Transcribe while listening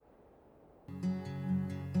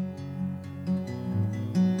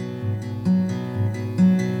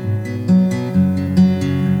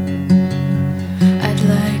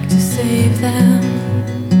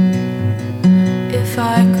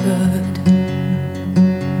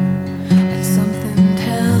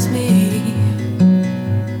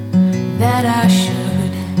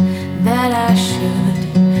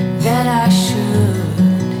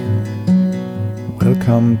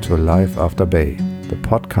Welcome to Life After Bay, the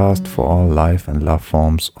podcast for all life and love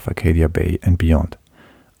forms of Arcadia Bay and beyond.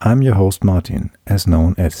 I'm your host Martin, as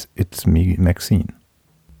known as It's Me Maxine.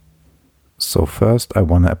 So first I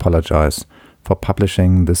want to apologize for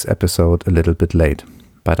publishing this episode a little bit late,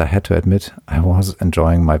 but I had to admit I was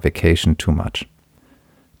enjoying my vacation too much.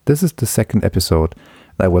 This is the second episode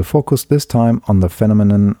that will focus this time on the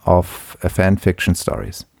phenomenon of fan fiction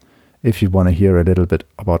stories. If you want to hear a little bit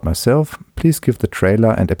about myself, please give the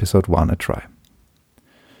trailer and episode 1 a try.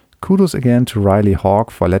 Kudos again to Riley Hawk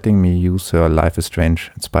for letting me use her Life is Strange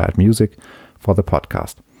inspired music for the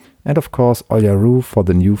podcast. And of course Olya Rue for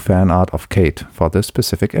the new fan art of Kate for this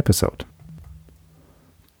specific episode.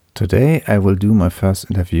 Today I will do my first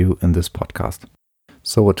interview in this podcast.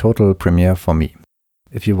 So a total premiere for me.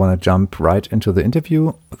 If you want to jump right into the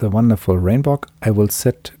interview with the wonderful Rainbock, I will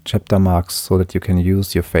set chapter marks so that you can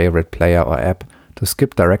use your favorite player or app to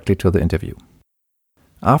skip directly to the interview.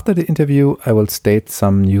 After the interview, I will state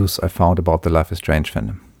some news I found about the Life is Strange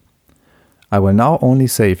fandom. I will now only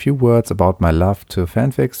say a few words about my love to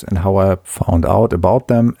fanfics and how I found out about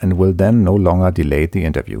them, and will then no longer delay the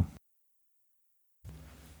interview.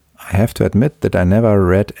 I have to admit that I never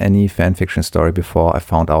read any fanfiction story before I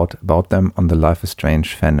found out about them on the Life is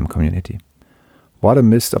Strange fandom community. What a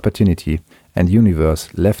missed opportunity and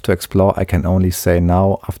universe left to explore, I can only say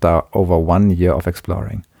now after over 1 year of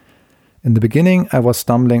exploring. In the beginning, I was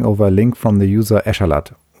stumbling over a link from the user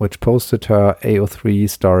Eschalat, which posted her AO3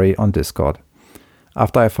 story on Discord.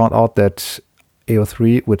 After I found out that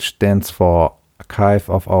AO3, which stands for Archive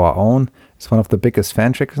of Our Own, is one of the biggest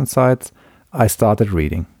fanfiction sites, I started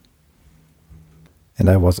reading. And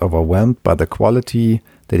I was overwhelmed by the quality,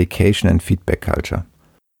 dedication and feedback culture.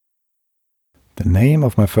 The name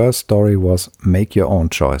of my first story was Make Your Own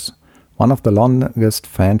Choice, one of the longest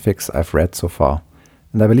fanfics I've read so far,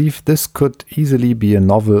 and I believe this could easily be a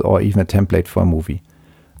novel or even a template for a movie.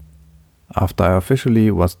 After I officially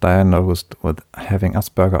was diagnosed with having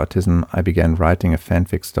Asperger autism, I began writing a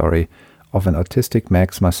fanfic story of an autistic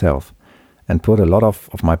Max myself, and put a lot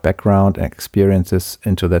of my background and experiences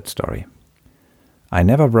into that story. I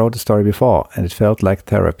never wrote a story before, and it felt like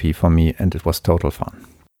therapy for me, and it was total fun.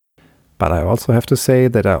 But I also have to say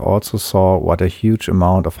that I also saw what a huge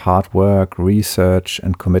amount of hard work, research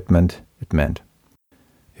and commitment it meant.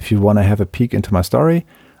 If you want to have a peek into my story,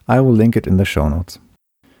 I will link it in the show notes.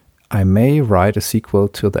 I may write a sequel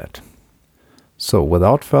to that. So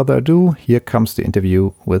without further ado, here comes the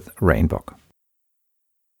interview with Rainbock.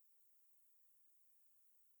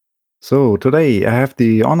 So today I have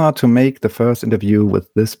the honor to make the first interview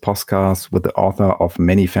with this podcast with the author of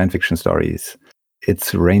many fanfiction stories.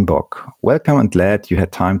 It's Rainbock. Welcome and glad you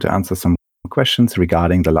had time to answer some questions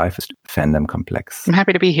regarding the Life is fandom complex. I'm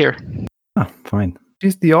happy to be here. Fine.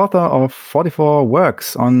 She's the author of 44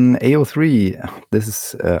 works on AO3. This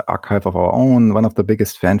is Archive of Our Own, one of the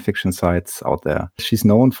biggest fanfiction sites out there. She's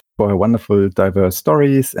known for her wonderful, diverse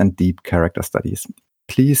stories and deep character studies.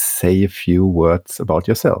 Please say a few words about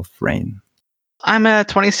yourself, Rain. I'm a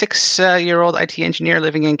 26-year-old IT engineer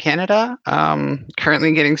living in Canada,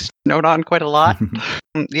 currently getting snowed on quite a lot.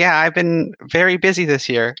 Yeah, I've been very busy this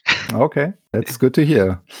year. Okay, that's good to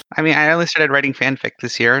hear. I mean, I only started writing fanfic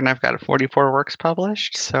this year, and I've got 44 works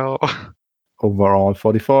published, so... Overall,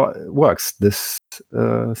 44 works. This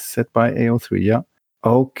set by AO3, yeah?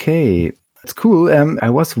 Okay. It's cool. I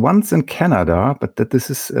was once in Canada, but this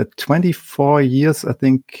is 24 years, I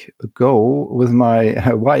think, ago with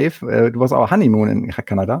my wife. It was our honeymoon in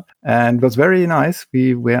Canada, and it was very nice.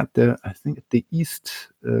 We were at the east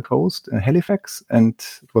coast, Halifax, and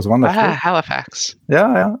it was wonderful. Halifax.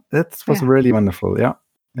 Yeah, that was really wonderful. Yeah.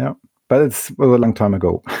 But it was a long time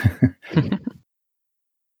ago.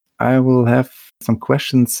 I will have some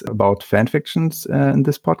questions about fanfictions in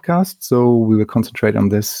this podcast, so we will concentrate on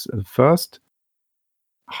this first.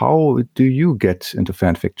 How do you get into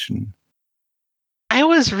fanfiction? I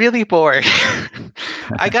was really bored.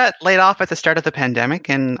 I got laid off at the start of the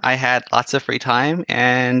pandemic, and I had lots of free time,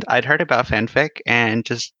 and I'd heard about fanfic and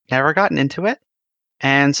just never gotten into it.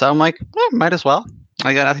 And so I'm like, might as well.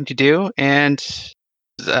 I got nothing to do, and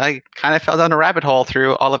I kind of fell down a rabbit hole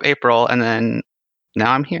through all of April, and then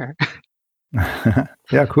now I'm here.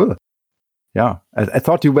 Yeah, cool. Yeah, I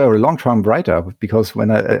thought you were a long-term writer, because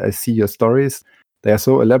when I see your stories, they are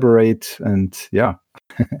so elaborate and they're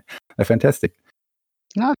fantastic.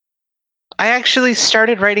 No, I actually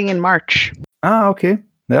started writing in March. Okay.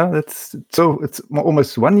 Yeah, it's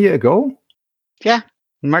almost 1 year ago. Yeah,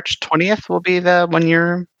 March 20th will be the 1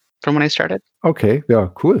 year from when I started. Okay, yeah,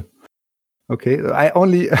 cool. Okay, I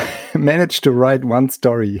only managed to write one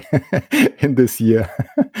story in this year.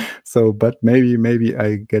 So, but maybe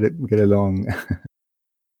I get along.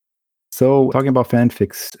 So, talking about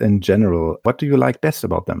fanfics in general, what do you like best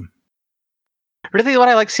about them? Really, what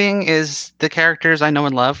I like seeing is the characters I know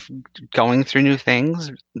and love going through new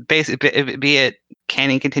things. Be it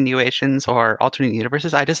canon continuations or alternate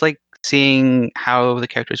universes. I just like seeing how the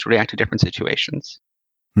characters react to different situations.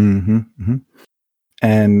 Mm-hmm, mm-hmm.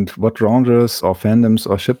 And what genres or fandoms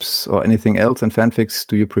or ships or anything else in fanfics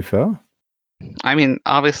do you prefer? I mean,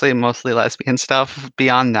 obviously, mostly lesbian stuff.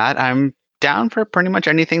 Beyond that, I'm down for pretty much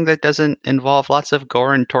anything that doesn't involve lots of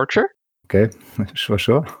gore and torture. Okay,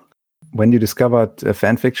 sure. When you discovered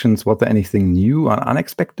fan fictions, was there anything new or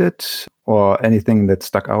unexpected or anything that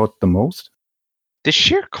stuck out the most? The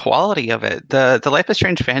sheer quality of it. The Life is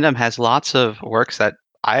Strange fandom has lots of works that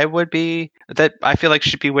I feel like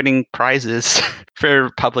should be winning prizes for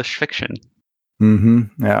published fiction.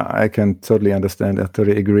 Mm-hmm. Yeah, I can totally understand. I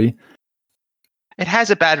totally agree. It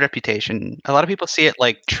has a bad reputation. A lot of people see it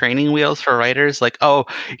like training wheels for writers, like, oh,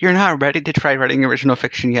 you're not ready to try writing original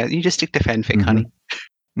fiction yet. You just stick to fanfic, honey.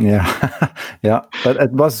 Yeah, yeah. But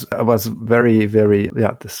it was very, very.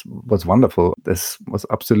 Yeah, this was wonderful. This was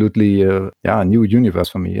absolutely a new universe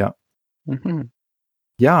for me. Yeah. Mm-hmm.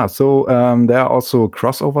 Yeah, so there are also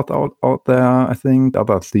crossovers out there, I think,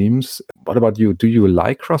 other themes. What about you? Do you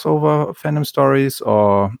like crossover fandom stories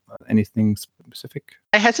or anything specific?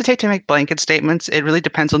 I hesitate to make blanket statements. It really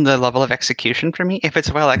depends on the level of execution for me. If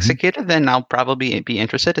it's well executed, then I'll probably be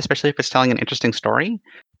interested, especially if it's telling an interesting story.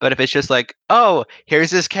 But if it's just like, oh,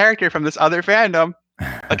 here's this character from this other fandom,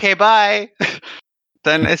 okay, bye,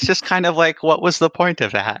 then it's just kind of like, what was the point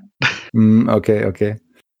of that? Okay.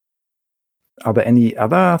 Are there any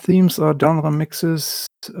other themes or genre mixes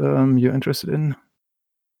you're interested in?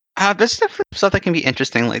 This stuff that can be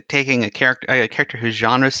interesting, like taking a character who's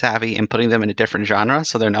genre savvy and putting them in a different genre,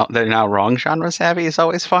 so they're now wrong genre savvy is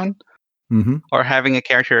always fun. Mm-hmm. Or having a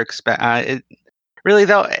character really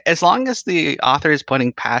though, as long as the author is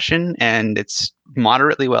putting passion and it's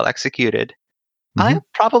moderately well executed, I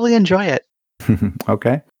probably enjoy it.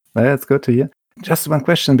 Okay, that's good to hear. Just one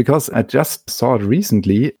question, because I just saw it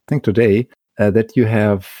recently, I think today, that you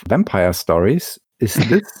have vampire stories. Is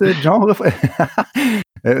this a genre?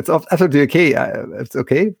 It's absolutely okay. It's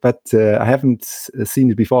okay, but I haven't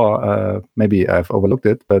seen it before. Maybe I've overlooked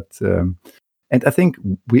it, but and I think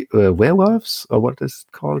werewolves, or what is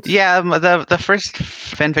it called? Yeah, the first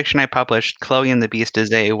fan fiction I published, Chloe and the Beast,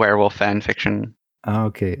 is a werewolf fan fiction.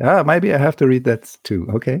 Okay. Maybe I have to read that too.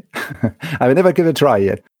 Okay. I will never give it a try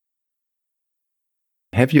yet.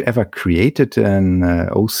 Have you ever created an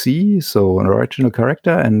OC, so an original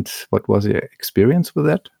character, and what was your experience with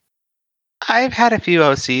that? I've had a few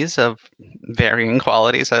OCs of varying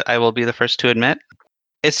qualities, I will be the first to admit.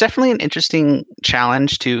 It's definitely an interesting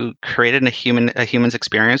challenge to create a human's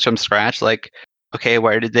experience from scratch. Like, okay,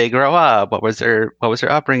 where did they grow up? What was their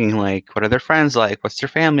upbringing like? What are their friends like? What's their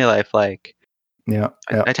family life like? Yeah.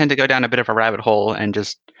 I tend to go down a bit of a rabbit hole and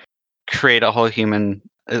just create a whole human.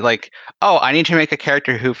 Like, oh, I need to make a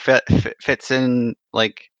character who fits in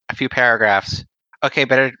like a few paragraphs. Okay,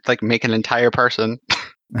 better like make an entire person.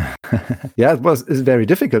 Yeah, it's very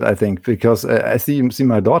difficult, I think, because I see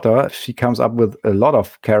my daughter. She comes up with a lot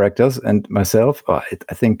of characters, and myself, I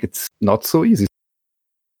think it's not so easy.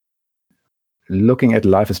 Looking at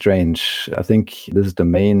Life is Strange, I think this is the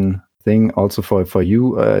main thing also for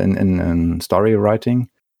you in story writing.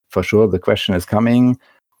 For sure, the question is coming: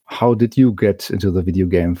 how did you get into the video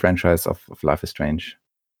game franchise of Life is Strange?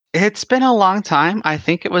 It's been a long time. I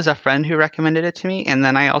think it was a friend who recommended it to me, and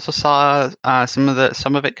then I also saw some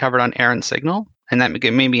of it covered on Errant Signal, and that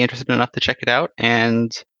made me interested enough to check it out.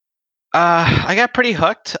 And I got pretty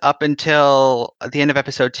hooked up until the end of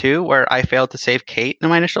episode 2, where I failed to save Kate in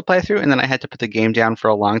my initial playthrough, and then I had to put the game down for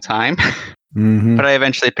a long time. But I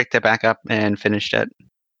eventually picked it back up and finished it.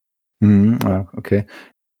 Okay.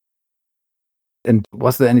 And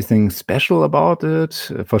was there anything special about it?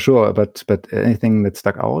 For sure, but anything that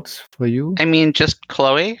stuck out for you? I mean, just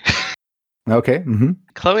Chloe. Okay.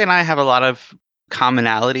 Chloe and I have a lot of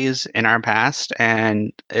commonalities in our past,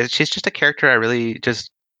 and she's just a character I really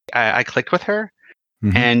I clicked with her,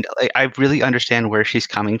 and I really understand where she's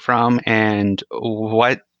coming from and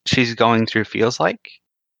what she's going through feels like.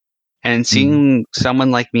 And seeing someone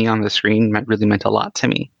like me on the screen really meant a lot to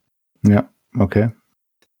me. Yeah. Okay.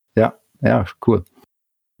 Yeah. Cool.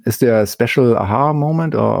 Is there a special aha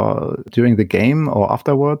moment or during the game or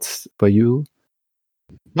afterwards for you?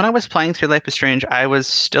 When I was playing through Life is Strange, I was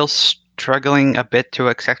still struggling a bit to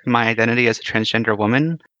accept my identity as a transgender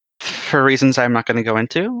woman. for reasons I'm not going to go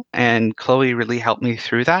into. And Chloe really helped me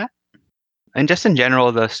through that. And just in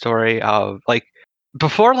general, the story of like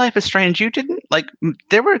before Life is Strange, you didn't like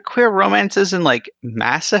there were queer romances in like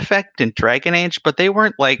Mass Effect and Dragon Age, but they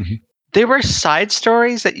weren't like they were side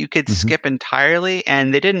stories that you could skip entirely,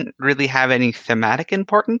 and they didn't really have any thematic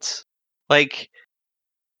importance. Like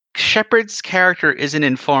Shepard's character isn't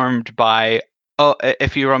informed by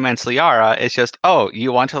if you romance Liara, it's just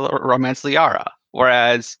you want to romance Liara.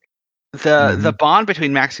 Whereas the bond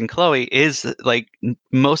between Max and Chloe is like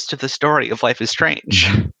most of the story of Life is Strange.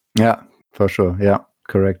 Yeah, for sure. Yeah,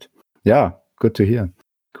 correct. Yeah, good to hear.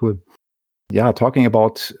 Cool. Yeah, talking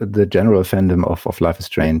about the general fandom of Life is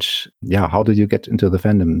Strange. Yeah, how did you get into the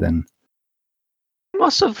fandom then?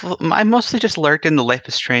 I mostly just lurked in the Life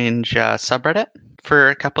is Strange subreddit for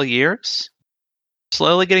a couple years,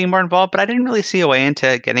 slowly getting more involved, but I didn't really see a way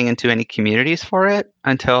into getting into any communities for it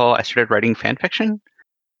until I started writing fan fiction.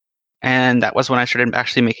 And that was when I started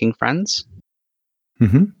actually making friends.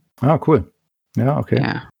 Oh, cool. Yeah, okay.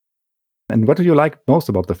 Yeah. And what do you like most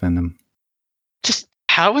about the fandom? Just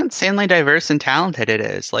how insanely diverse and talented it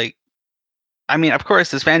is. Like, I mean, of course,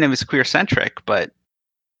 this fandom is queer-centric, but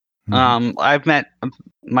I've met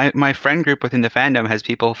my friend group within the fandom has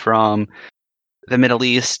people from the Middle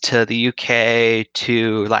East to the UK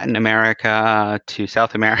to Latin America to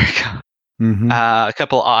South America. A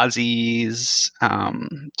couple Aussies,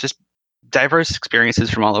 just diverse experiences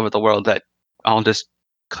from all over the world that all just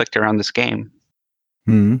clicked around this game.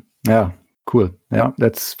 Yeah, cool. Yeah,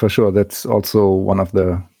 that's for sure. That's also one of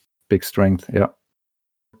the big strengths. Yeah.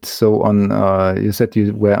 So on, you said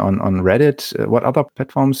you were on Reddit. What other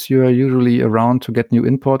platforms you are usually around to get new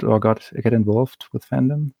input or get involved with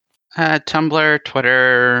fandom? Tumblr,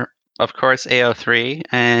 Twitter, of course, AO3,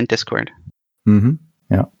 and Discord.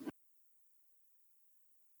 Yeah.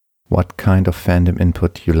 What kind of fandom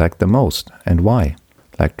input you like the most and why?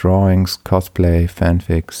 Like drawings, cosplay,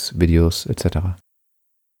 fanfics, videos, etc.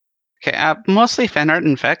 Okay, mostly fan art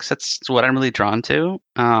and fics. That's what I'm really drawn to.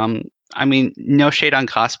 I mean, no shade on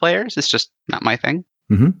cosplayers. It's just not my thing.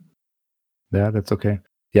 Yeah, that's okay.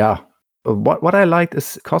 Yeah. What I liked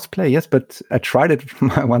is cosplay, yes, but I tried it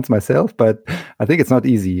once myself, but I think it's not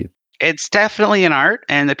easy. It's definitely an art,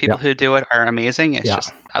 and the people who do it are amazing. It's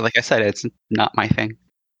just, like I said, it's not my thing.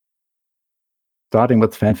 Starting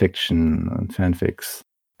with fanfiction and fanfics.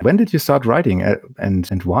 When did you start writing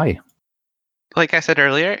and why? Like I said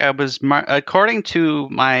earlier, I was according to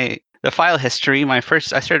the file history. I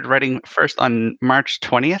started writing first on March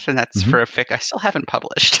 20th, and that's for a fic I still haven't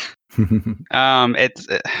published. I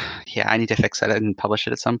need to fix that and publish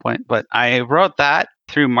it at some point. But I wrote that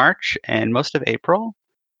through March and most of April,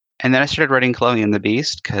 and then I started writing Chloe and the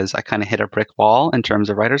Beast because I kind of hit a brick wall in terms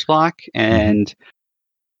of writer's block. And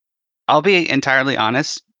I'll be entirely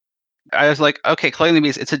honest. I was like, okay, Chloe and the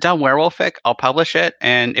Beast, it's a dumb werewolf fic. I'll publish it,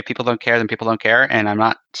 and if people don't care, then people don't care, and I'm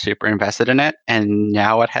not super invested in it. And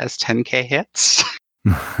now it has 10K hits.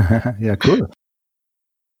 Yeah, cool.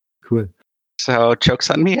 Cool. So joke's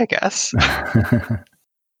on me, I guess.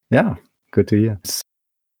 Yeah, good to hear.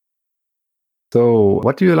 So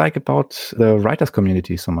what do you like about the writers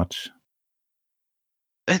community so much?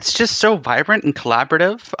 It's just so vibrant and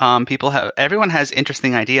collaborative. Everyone has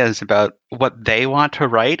interesting ideas about what they want to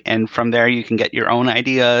write, and from there you can get your own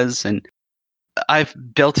ideas. And I've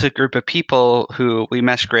built a group of people who we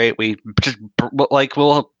mesh great. We just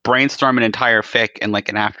we'll brainstorm an entire fic in like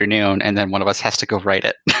an afternoon, and then one of us has to go write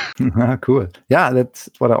it. Cool. Yeah, that's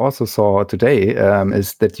what I also saw today.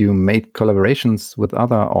 Is that you made collaborations with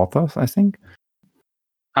other authors? I think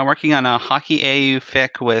I'm working on a Hockey AU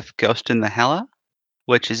fic with Ghost in the Hella,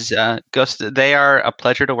 which is Ghost. They are a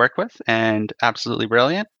pleasure to work with and absolutely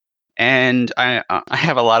brilliant. And I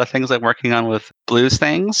have a lot of things I'm working on with Blues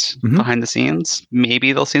things behind the scenes.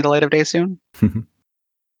 Maybe they'll see the light of day soon.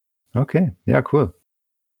 Okay. Yeah, cool.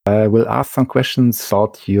 I will ask some questions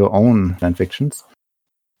about your own fanfictions.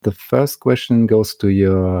 The first question goes to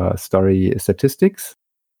your story statistics.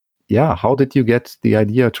 Yeah, how did you get the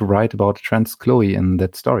idea to write about trans Chloe in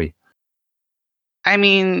that story? I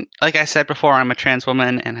mean, like I said before, I'm a trans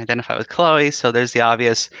woman and identify with Chloe, so there's the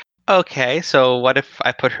obvious, okay, so what if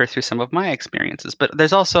I put her through some of my experiences? But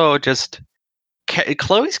there's also just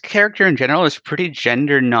Chloe's character in general is pretty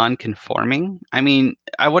gender non-conforming. I mean,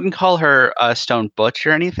 I wouldn't call her a stone butch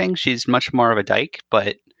or anything. She's much more of a dyke,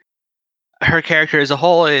 but her character as a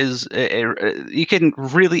whole is you can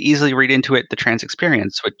really easily read into it the trans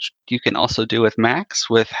experience, which you can also do with Max,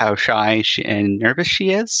 with how shy and nervous she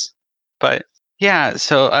is. But yeah,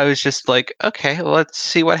 so I was just like, okay, well, let's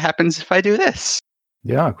see what happens if I do this.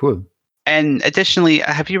 Yeah, cool. And additionally,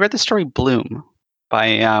 have you read the story Bloom?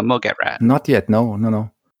 by Mogedrat. Not yet. No.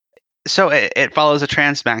 So it follows a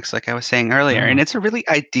trans Max, like I was saying earlier, and it's a really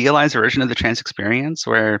idealized version of the trans experience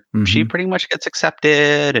where she pretty much gets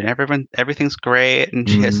accepted and everything's great, and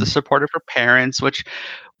she has the support of her parents, which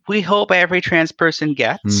we hope every trans person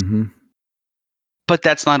gets. But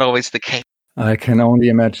that's not always the case. I can only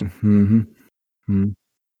imagine.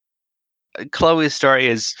 Chloe's story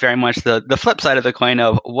is very much the flip side of the coin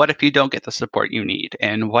of what if you don't get the support you need,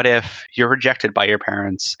 and what if you're rejected by your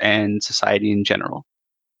parents and society in general.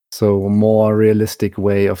 So a more realistic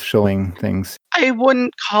way of showing things. I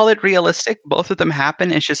wouldn't call it realistic. Both of them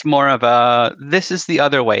happen. It's just more of a, this is the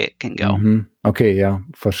other way it can go. Okay, yeah,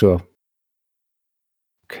 for sure.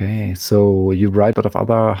 Okay, so you write a lot of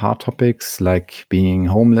other hard topics like being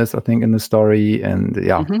homeless, I think, in the story, and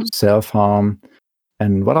self-harm.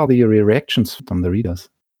 And what are the reactions from the readers?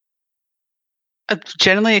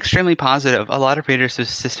 Generally extremely positive. A lot of readers with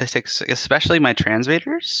statistics, especially my trans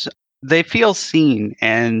readers, they feel seen,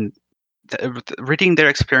 and reading their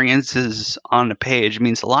experiences on a page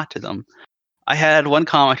means a lot to them. I had one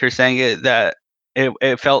commenter saying that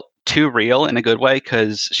it felt too real in a good way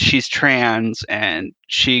because she's trans and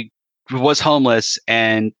she was homeless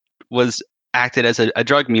and was acted as a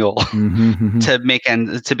drug mule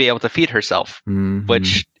to be able to feed herself,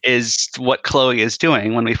 which is what Chloe is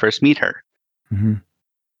doing when we first meet her.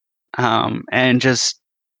 And just,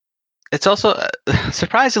 it's also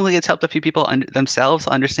surprisingly, it's helped a few people themselves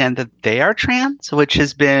understand that they are trans, which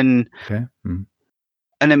has been an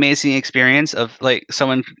amazing experience of like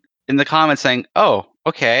someone in the comments saying, "Oh,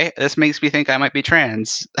 okay, this makes me think I might be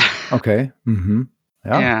trans." Okay.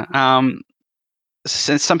 Yeah.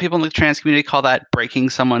 Since some people in the trans community call that breaking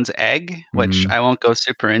someone's egg, which I won't go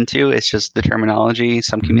super into. It's just the terminology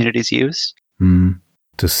some communities use.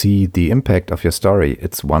 To see the impact of your story,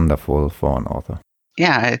 it's wonderful for an author.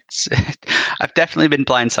 Yeah, I've definitely been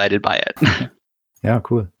blindsided by it. Yeah,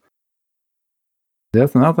 cool.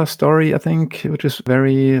 There's another story, I think, which is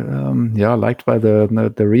very liked by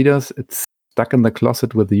the readers. It's Stuck in the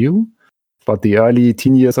Closet with You, about the early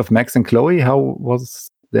teen years of Max and Chloe. How was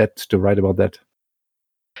that to write about that?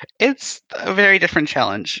 It's a very different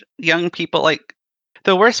challenge. Young people, like,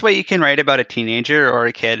 the worst way you can write about a teenager or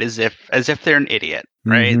a kid is as if they're an idiot,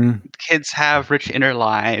 right? Kids have rich inner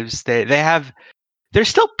lives. They're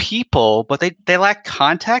still people, but they lack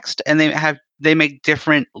context, and they make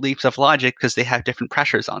different leaps of logic because they have different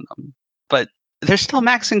pressures on them. But they're still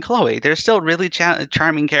Max and Chloe. They're still really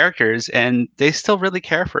charming characters, and they still really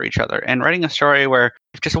care for each other. And writing a story where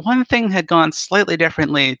if just one thing had gone slightly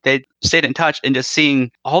differently, they stayed in touch, and just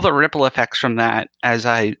seeing all the ripple effects from that as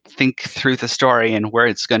I think through the story and where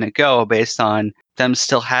it's going to go based on them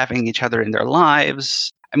still having each other in their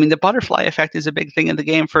lives. I mean, the butterfly effect is a big thing in the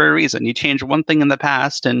game for a reason. You change one thing in the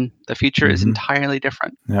past, and the future is entirely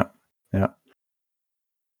different. Yeah.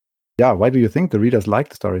 Why do you think the readers like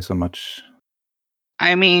the story so much?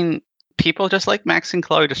 I mean, people just like Max and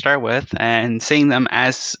Chloe to start with, and seeing them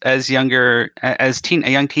as young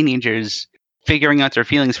teenagers figuring out their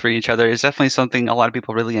feelings for each other is definitely something a lot of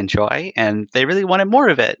people really enjoy, and they really wanted more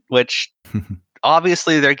of it, which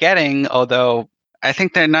obviously they're getting, although I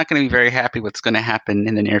think they're not going to be very happy what's going to happen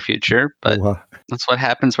in the near future, but that's what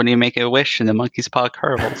happens when you make a wish and the monkey's paw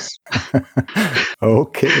curls.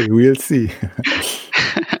 Okay, we'll see.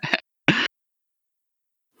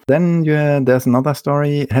 Then there's another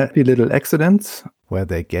story, Happy Little Accidents, where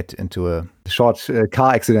they get into a short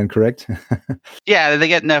car accident, correct? Yeah, they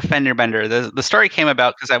get in a fender bender. The story came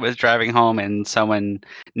about because I was driving home and someone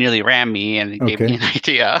nearly rammed me, and it gave me an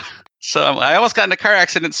idea. So I almost got in a car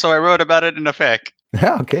accident, so I wrote about it in a fic.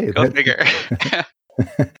 Yeah, okay. Go figure.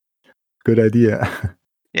 Good idea.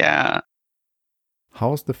 Yeah.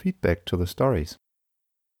 How's the feedback to the stories?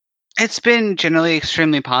 It's been generally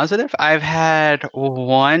extremely positive. I've had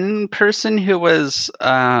one person who was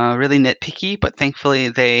really nitpicky, but thankfully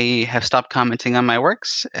they have stopped commenting on my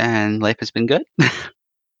works, and life has been good.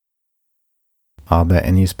 Are there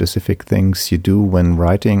any specific things you do when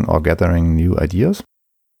writing or gathering new ideas?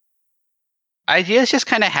 Ideas just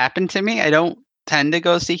kind of happen to me. I don't tend to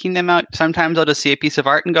go seeking them out. Sometimes I'll just see a piece of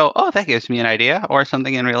art and go, oh, that gives me an idea, or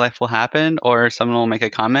something in real life will happen, or someone will make a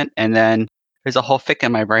comment, and then there's a whole fic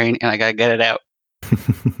in my brain, and I gotta get it out.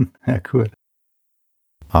 Yeah, cool.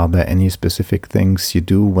 Are there any specific things you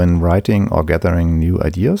do when writing or gathering new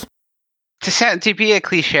ideas? To be a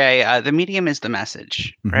cliche, the medium is the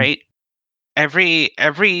message, right? Every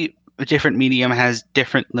different medium has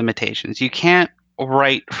different limitations. You can't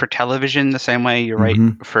write for television the same way you write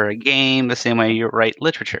for a game, the same way you write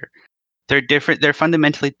literature. They're different. They're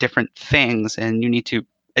fundamentally different things, and you need to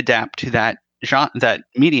adapt to that genre, that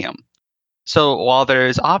medium. So while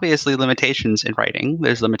there's obviously limitations in writing,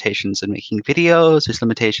 there's limitations in making videos, there's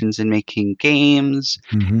limitations in making games.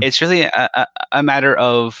 Mhm. It's really a matter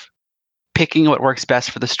of picking what works best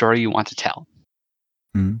for the story you want to tell.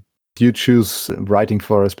 Mhm. Do you choose writing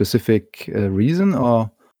for a specific reason, or?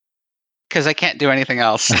 Because I can't do anything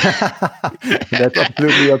else. That's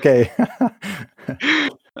absolutely okay.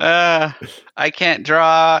 I can't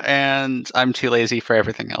draw, and I'm too lazy for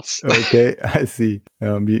everything else. Okay, I see.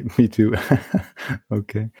 Me too.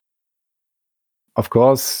 Okay. Of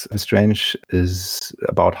course, Strange is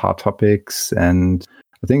about hard topics, and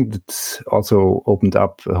I think it's also opened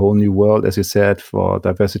up a whole new world, as you said, for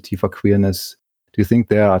diversity, for queerness. Do you think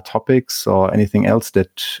there are topics or anything else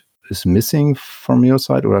that is missing from your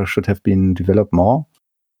side or should have been developed more?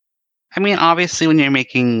 I mean, obviously, when you're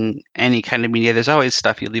making any kind of media, there's always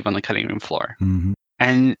stuff you leave on the cutting room floor. Mhm.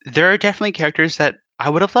 And there are definitely characters that I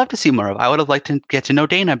would have loved to see more of. I would have liked to get to know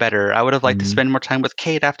Dana better. I would have liked to Mhm. spend more time with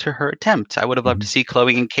Kate after her attempt. I would have loved to Mhm. see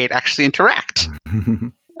Chloe and Kate actually interact.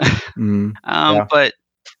 Mm. Yeah. But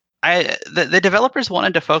the developers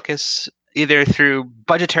wanted to focus either through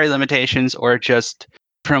budgetary limitations or just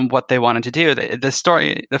from what they wanted to do.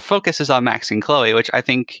 The focus is on Max and Chloe, which I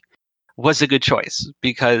think was a good choice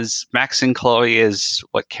because Max and Chloe is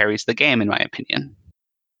what carries the game, in my opinion.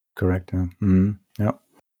 Correct. Yeah. Mhm. Yeah.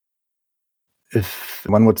 If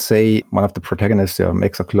one would say one of the protagonists,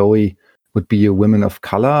 Max or Chloe, would be a woman of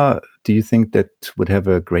color, do you think that would have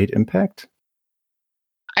a great impact?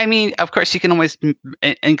 I mean, of course, you can always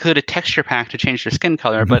include a texture pack to change their skin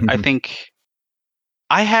color, but I think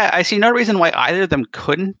I see no reason why either of them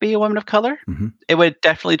couldn't be a woman of color. Mhm. It would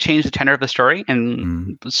definitely change the tenor of the story,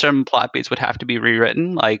 and Mhm. some plot beats would have to be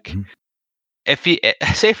rewritten. Like, Mhm. if you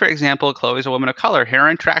say, for example, Chloe's a woman of color, her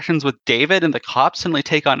interactions with David and the cops suddenly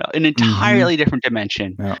take on an entirely different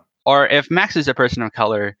dimension. Yeah. Or if Max is a person of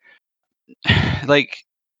color, like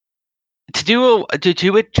to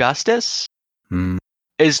do it justice Mm.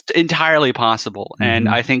 is entirely possible, and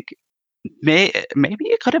Mhm. I think maybe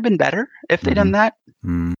it could have been better if they'd done Mhm. that.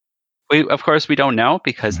 Mm. Of course, we don't know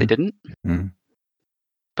because they Mhm. didn't. Mhm.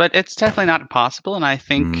 But it's definitely not impossible, and I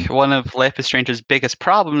think Mm. one of Life is Strange's biggest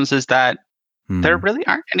problems is that there Mm. really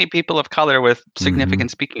aren't any people of color with Mhm.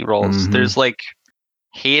 significant speaking roles. Mhm. There's like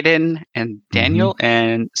Hayden and Mhm. Daniel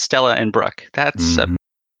and Stella and Brooke. That's Mhm.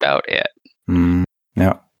 about it. Mm.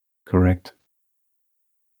 Yeah. Correct.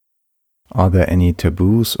 Are there any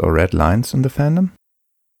taboos or red lines in the fandom?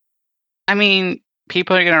 I mean,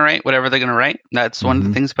 people are going to write whatever they're going to write. That's one of the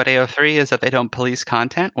Mhm. things about AO3 is that they don't police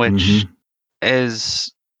content, which Mhm.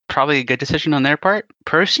 is probably a good decision on their part.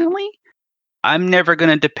 Personally, I'm never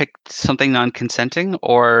going to depict something non-consenting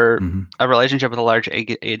or Mhm. a relationship with a large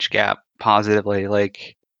age gap positively.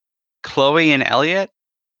 Like Chloe and Elliot,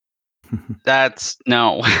 that's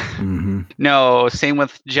no. Mhm. No, same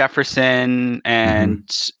with Jefferson and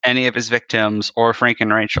Mhm. any of his victims or Frank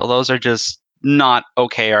and Rachel. Those are just not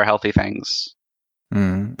okay or healthy things.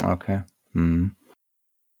 Mm. Okay. Mm.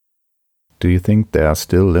 Do you think there are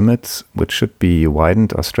still limits which should be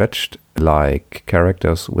widened or stretched, like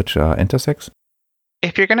characters which are intersex?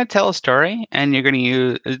 If you're going to tell a story and you're going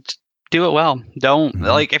to do it well. Don't Mhm.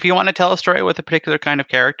 like if you want to tell a story with a particular kind of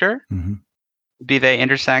character, Mhm. be they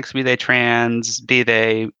intersex, be they trans, be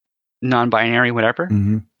they non-binary, whatever.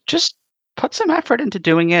 Mhm. Just put some effort into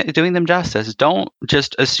doing them justice. Don't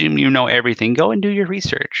just assume you know everything. Go and do your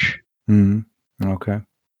research. Mhm. Okay.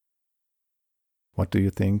 What do you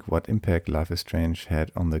think? What impact Life is Strange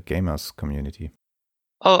had on the gamers community?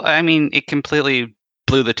 Oh, I mean, it completely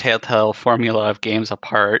blew the Telltale formula of games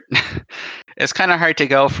apart. It's kind of hard to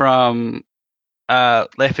go from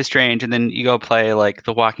Life is Strange and then you go play like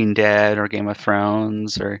The Walking Dead or Game of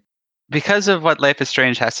Thrones or because of what Life is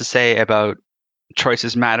Strange has to say about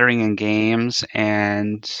choices mattering in games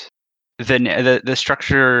and the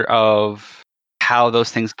structure of how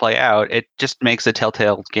those things play out, it just makes the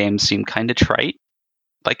Telltale games seem kind of trite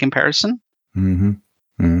by comparison. Mm-hmm.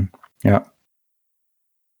 Mm. Yeah.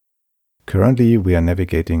 Currently, we are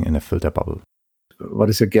navigating in a filter bubble. What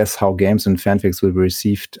is your guess how games and fanfics will be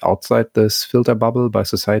received outside this filter bubble by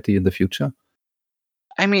society in the future?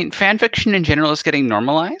 I mean, fan fiction in general is getting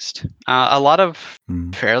normalized. A lot of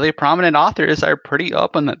fairly prominent authors are pretty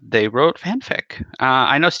open that they wrote fanfic.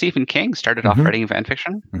 I know Stephen King started off writing fan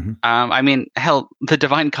fiction. I mean, hell, The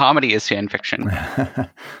Divine Comedy is fan fiction.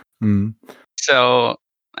 So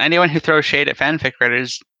anyone who throws shade at fanfic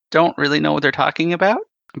writers don't really know what they're talking about.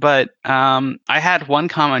 But I had one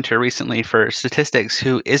commenter recently for Statistics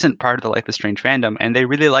who isn't part of the Life is Strange fandom, and they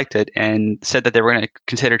really liked it and said that they were going to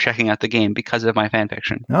consider checking out the game because of my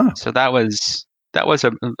fanfiction. Ah. So that was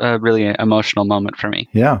a really emotional moment for me.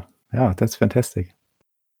 Yeah, Yeah, that's fantastic.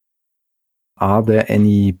 Are there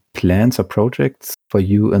any plans or projects for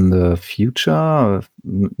you in the future?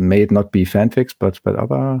 May it not be fanfics, but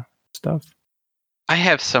other stuff? I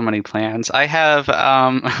have so many plans. I have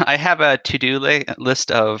I have a to-do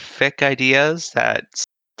list of fic ideas that's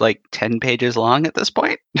like 10 pages long at this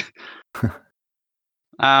point.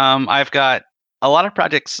 I've got a lot of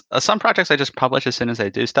projects. Some projects I just publish as soon as I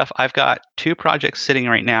do stuff. I've got 2 projects sitting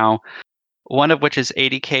right now. One of which is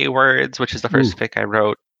 80k words, which is the first fic I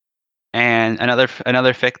wrote, and another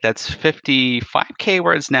fic that's 55k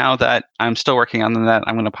words now that I'm still working on, and that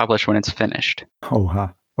I'm going to publish when it's finished. Oh,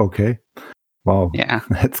 okay. Wow. Yeah,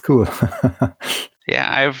 that's cool.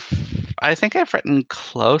 yeah. I think I've written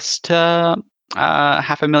close to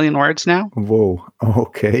 500,000 words now. Whoa.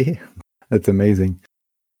 Okay, that's amazing.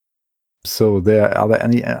 So, are there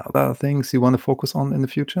any other things you want to focus on in the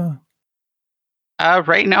future?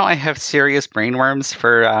 Right now, I have serious brainworms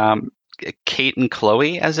for Kate and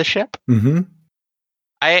Chloe as a ship. Mm-hmm.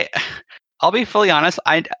 I'll be fully honest.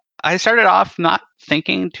 I started off not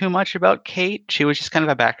thinking too much about Kate. She was just kind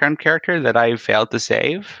of a background character that I failed to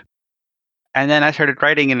save. And then I started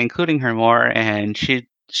writing and including her more, and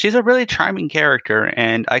she's a really charming character,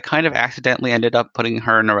 and I kind of accidentally ended up putting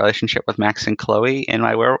her in a relationship with Max and Chloe in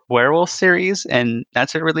my werewolf series, and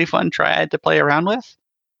that's a really fun triad to play around with.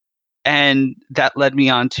 And that led me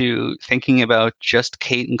on to thinking about just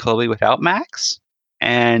Kate and Chloe without Max.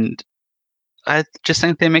 And I just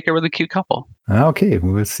think they make a really cute couple. Okay,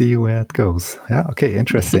 we'll see where it goes. Yeah, okay,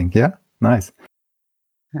 interesting. Yeah, nice.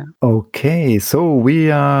 Yeah. Okay, so we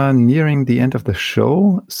are nearing the end of the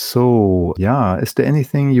show. So, yeah, is there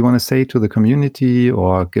anything you want to say to the community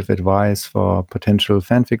or give advice for potential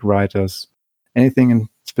fanfic writers? Anything in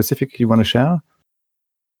specific you want to share?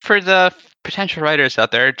 For the potential writers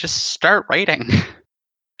out there, just start writing.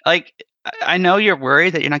 Like, I know you're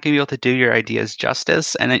worried that you're not going to be able to do your ideas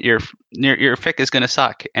justice and that your fic is going to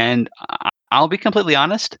suck. And I'll be completely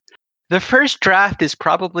honest. The first draft is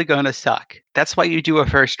probably going to suck. That's why you do a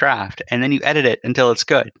first draft, and then you edit it until it's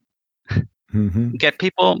good. Mm-hmm. Get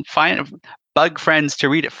people, bug friends to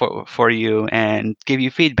read it for you and give you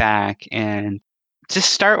feedback, and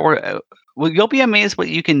just start. You'll be amazed what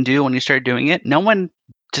you can do when you start doing it. No one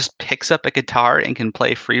just picks up a guitar and can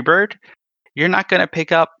play Freebird. You're not going to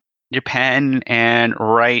pick up your pen and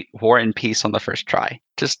write War and Peace on the first try.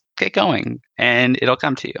 Just get going, and it'll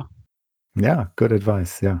come to you. Yeah, good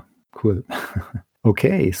advice. Yeah, cool.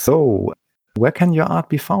 Okay, so where can your art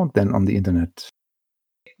be found then on the internet?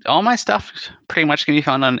 All my stuff pretty much can be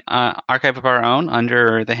found on Archive of Our Own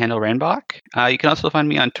under the handle Rainbach. You can also find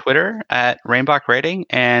me on Twitter at Rainbach Writing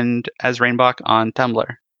and as Rainbach on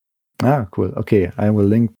Tumblr. Ah, cool. Okay, I will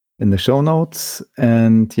link in the show notes.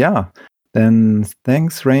 And yeah, then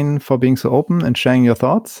thanks, Rain, for being so open and sharing your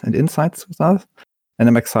thoughts and insights with us. And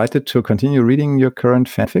I'm excited to continue reading your current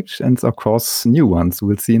fanfic and, of course, new ones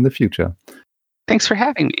we'll see in the future. Thanks for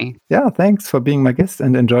having me. Yeah, thanks for being my guest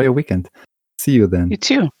and enjoy your weekend. See you then. You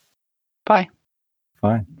too. Bye.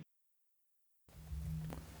 Bye.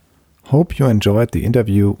 Hope you enjoyed the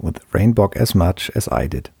interview with Rainbach as much as I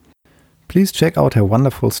did. Please check out her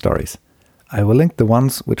wonderful stories. I will link the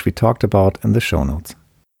ones which we talked about in the show notes.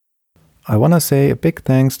 I want to say a big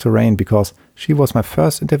thanks to Rain because she was my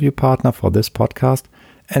first interview partner for this podcast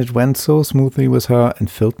and it went so smoothly with her and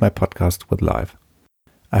filled my podcast with life.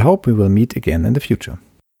 I hope we will meet again in the future.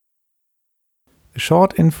 A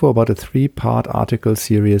short info about a 3-part article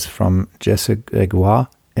series from Jesse Gregoire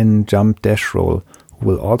in Jump Dash Roll, who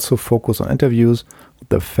will also focus on interviews with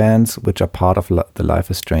the fans which are part of the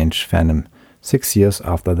Life is Strange fandom 6 years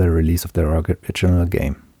after the release of the original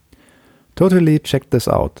game. Totally check this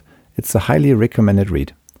out. It's a highly recommended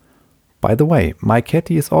read. By the way, Mike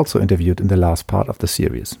Catty is also interviewed in the last part of the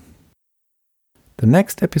series. The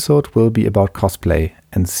next episode will be about cosplay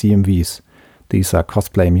and CMVs. These are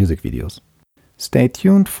cosplay music videos. Stay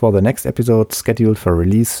tuned for the next episode scheduled for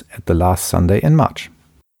release at the last Sunday in March.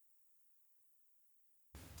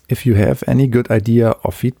 If you have any good idea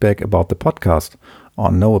or feedback about the podcast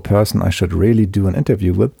or know a person I should really do an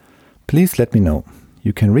interview with, please let me know.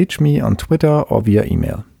 You can reach me on Twitter or via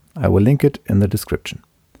email. I will link it in the description.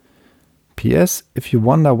 P.S. If you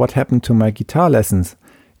wonder what happened to my guitar lessons,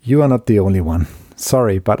 you are not the only one.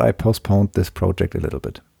 Sorry, but I postponed this project a little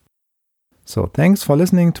bit. So thanks for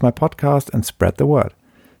listening to my podcast and spread the word.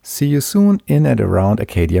 See you soon in and around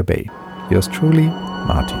Arcadia Bay. Yours truly,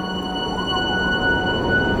 Martin.